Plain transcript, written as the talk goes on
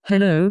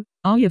Hello,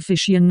 AI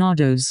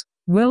aficionados.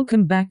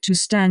 Welcome back to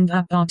Stand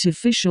Up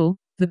Artificial,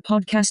 the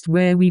podcast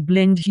where we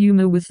blend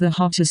humor with the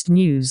hottest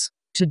news.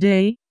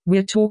 Today,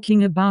 we're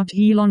talking about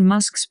Elon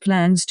Musk's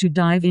plans to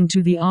dive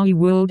into the AI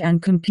world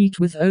and compete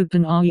with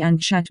OpenAI and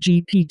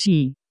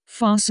ChatGPT.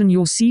 Fasten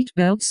your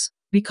seatbelts,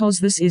 because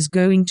this is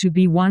going to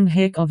be one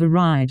heck of a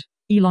ride.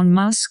 Elon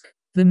Musk,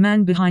 the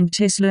man behind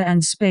Tesla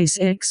and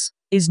SpaceX,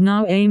 is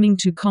now aiming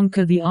to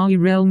conquer the AI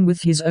realm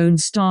with his own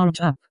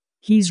startup.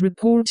 He's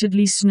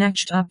reportedly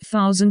snatched up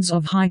thousands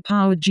of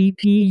high-powered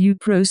GPU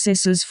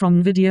processors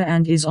from NVIDIA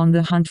and is on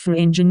the hunt for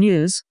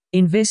engineers,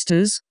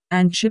 investors,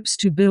 and chips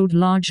to build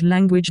large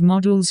language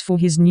models for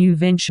his new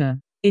venture.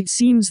 It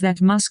seems that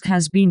Musk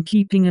has been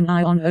keeping an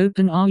eye on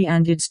OpenAI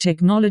and its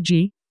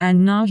technology,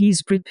 and now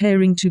he's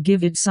preparing to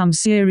give it some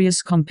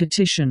serious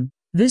competition.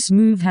 This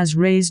move has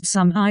raised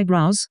some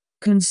eyebrows,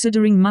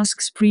 considering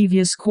Musk's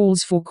previous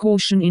calls for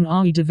caution in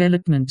AI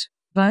development.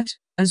 But,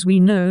 as we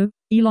know,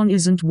 Elon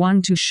isn't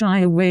one to shy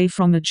away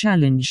from a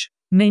challenge.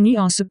 Many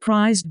are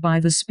surprised by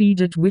the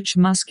speed at which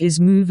Musk is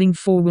moving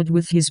forward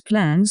with his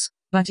plans,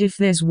 but if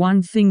there's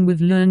one thing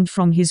we've learned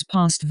from his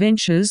past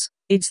ventures,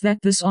 it's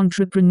that this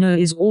entrepreneur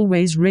is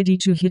always ready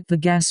to hit the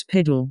gas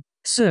pedal.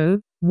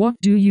 So, what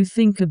do you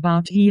think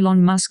about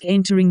Elon Musk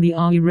entering the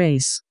AI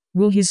race?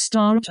 Will his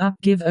startup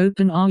give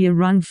OpenAI a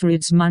run for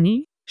its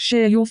money?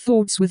 Share your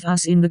thoughts with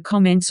us in the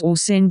comments or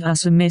send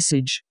us a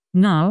message.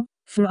 Now,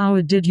 for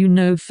our Did You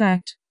Know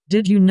fact.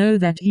 Did you know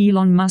that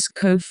Elon Musk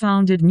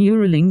co-founded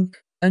Neuralink,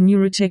 a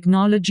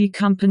neurotechnology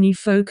company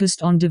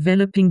focused on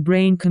developing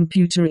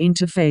brain-computer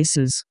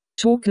interfaces?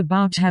 Talk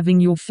about having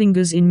your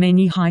fingers in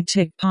many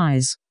high-tech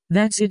pies.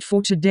 That's it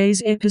for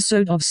today's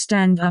episode of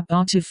Stand Up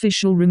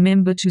Artificial.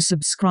 Remember to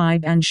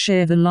subscribe and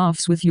share the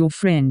laughs with your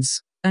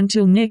friends.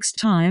 Until next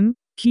time,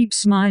 keep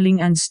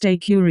smiling and stay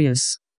curious.